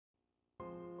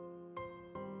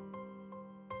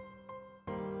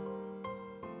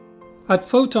At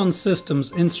Photon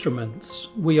Systems Instruments,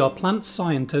 we are plant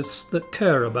scientists that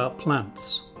care about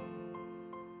plants.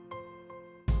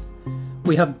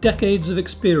 We have decades of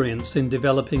experience in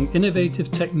developing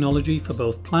innovative technology for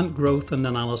both plant growth and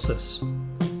analysis.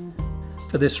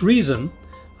 For this reason,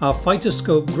 our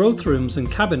Fytoscope growth rooms and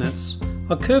cabinets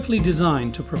are carefully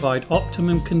designed to provide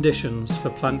optimum conditions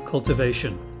for plant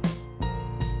cultivation.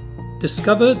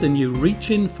 Discover the new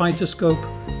Reach-In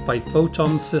Fytoscope by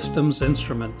Photon Systems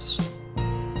Instruments.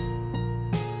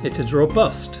 It is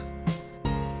robust.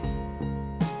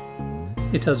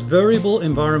 It has variable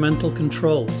environmental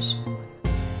controls.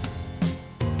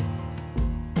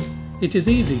 It is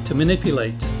easy to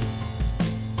manipulate.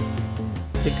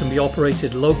 It can be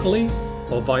operated locally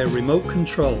or via remote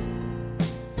control.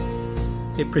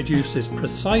 It produces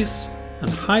precise and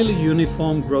highly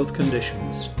uniform growth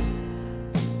conditions.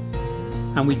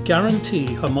 And we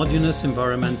guarantee homogeneous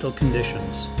environmental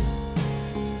conditions.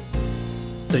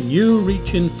 The new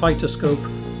Reach-In Fytoscope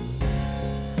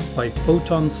by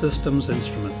Photon Systems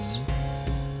Instruments.